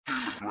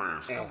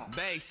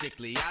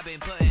Basically, I've been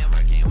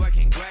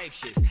working grave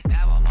shits.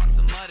 Now I'm on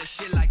some other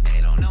shit like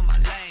they don't know my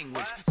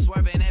language.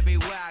 Swerving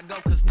everywhere I go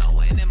cause no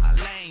one in my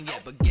lane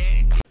yet, but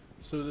guaranteed.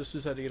 So this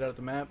is how to get out of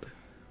the map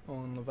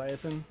on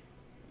Leviathan.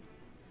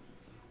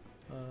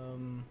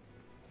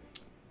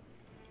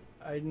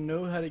 I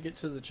know how to get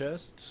to the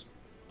chests,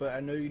 but I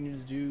know you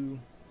need to do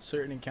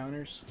certain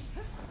encounters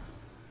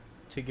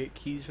to get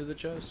keys for the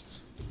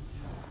chests.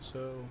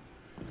 So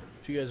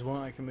if you guys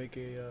want, I can make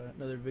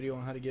another video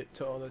on how to get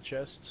to all the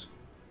chests.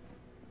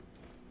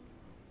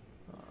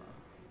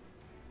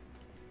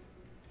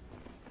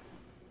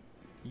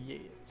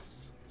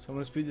 Yes. So I'm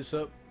gonna speed this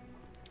up.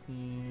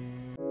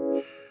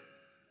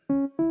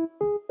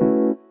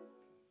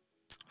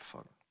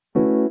 Fuck.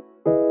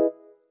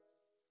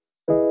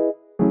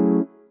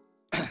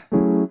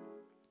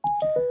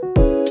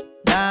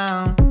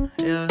 Down,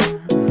 yeah.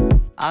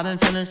 I've been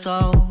feeling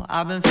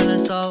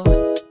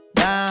so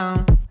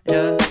down,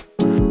 yeah.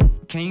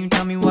 Can you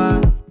tell me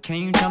why? Can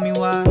you tell me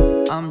why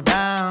I'm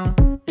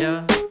down,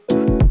 yeah?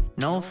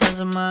 No friends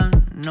of mine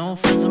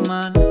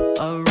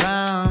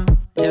around,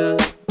 yeah.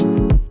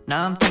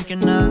 Now I'm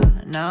thinking I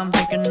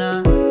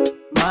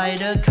might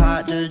have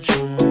caught the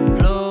June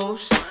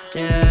blues.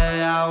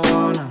 Yeah, I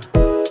wanna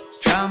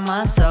drown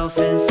myself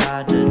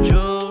inside the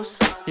juice.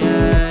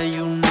 Yeah,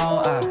 you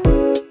know I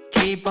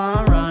keep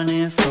on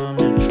running from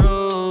the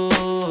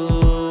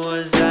truth.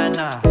 Was that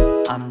not?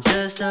 I'm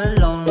just a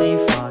lonely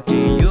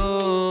fucking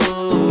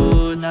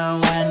you. Now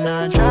when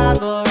I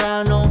drive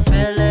around, don't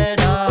feel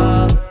it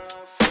up.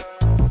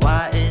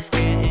 Why it's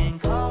getting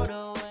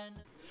colder when...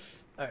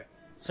 Alright,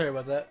 sorry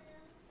about that.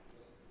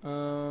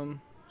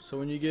 So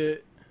when you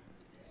get,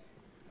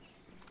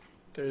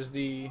 there's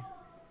the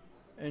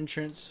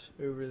entrance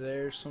over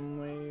there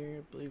somewhere.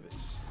 I believe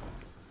it's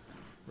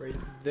right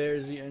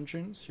there's the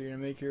entrance. You're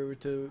gonna make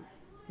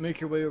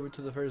your way over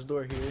to the first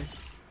door here.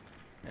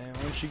 And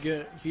once you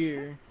get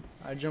here,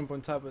 I jump on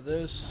top of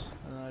this,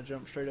 and then I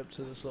jump straight up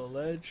to this little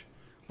ledge.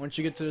 Once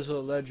you get to this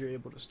little ledge, you're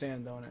able to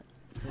stand on it.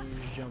 Then you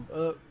just jump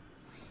up,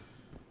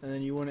 and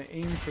then you want to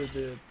aim for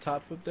the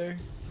top up there.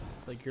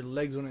 Like your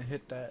legs want to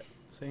hit that.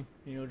 See?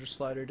 You know, just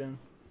slide her down.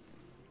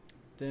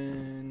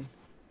 Then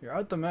you're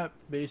out the map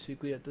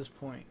basically at this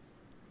point.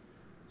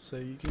 So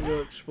you can go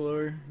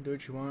explore, do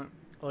what you want.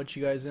 I'll let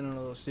you guys in on a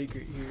little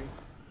secret here.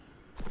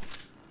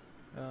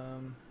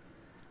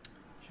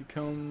 If you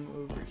come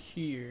over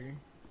here,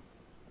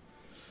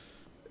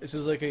 this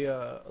is like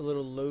a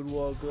little load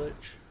wall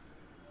glitch.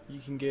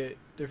 You can get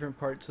different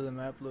parts of the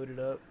map loaded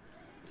up.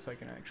 If I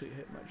can actually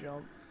hit my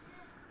jump.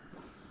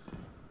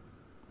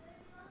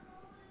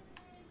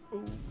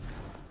 Ooh.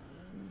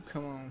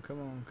 Come on,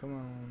 come on, come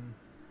on.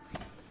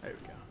 There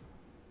we go.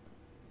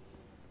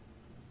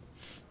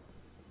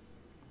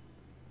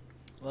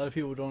 A lot of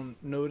people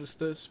don't notice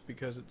this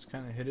because it's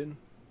kind of hidden.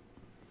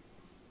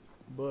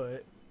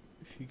 But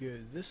if you go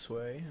this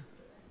way,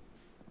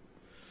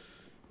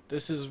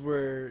 this is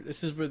where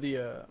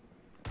the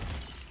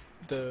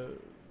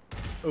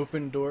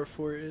open door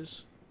for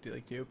is.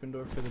 The open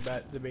door for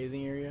the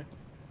bathing area.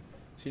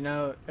 See,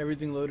 now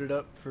everything loaded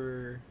up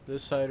for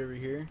this side over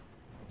here.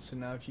 So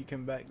now if you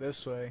come back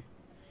this way,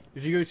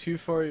 if you go too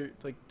far,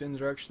 like in the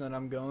direction that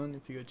I'm going,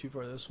 if you go too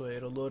far this way,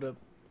 it'll load up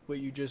what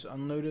you just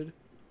unloaded.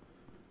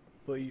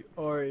 But you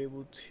are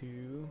able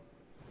to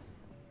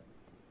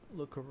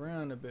look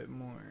around a bit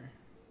more.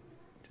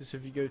 Just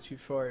if you go too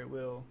far, it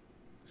will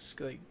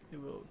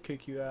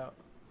kick you out.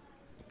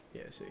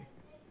 Yeah, see.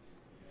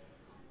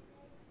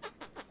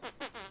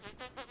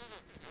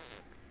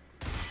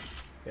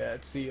 Yeah,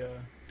 it's the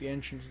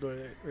entrance door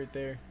right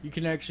there. You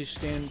can actually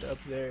stand up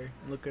there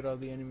and look at all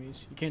the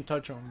enemies. You can't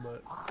touch them,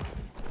 but...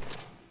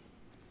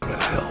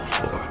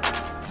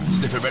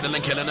 Sniffing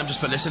riddling, killing them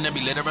just for listening, be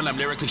literal. I'm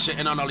lyrically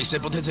shitting on all these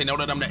simpletons. They know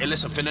that I'm the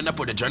illest. I'm filling up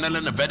with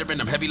adrenaline, a veteran.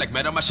 I'm heavy like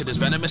metal. My shit is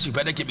venomous. You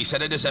better get me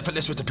set. It is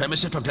effortless with the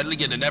penmanship. I'm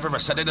deadlier than ever. I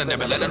said it. I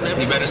never let them live.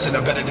 Me medicine.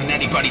 I'm better than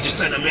anybody. Just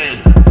send them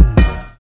in.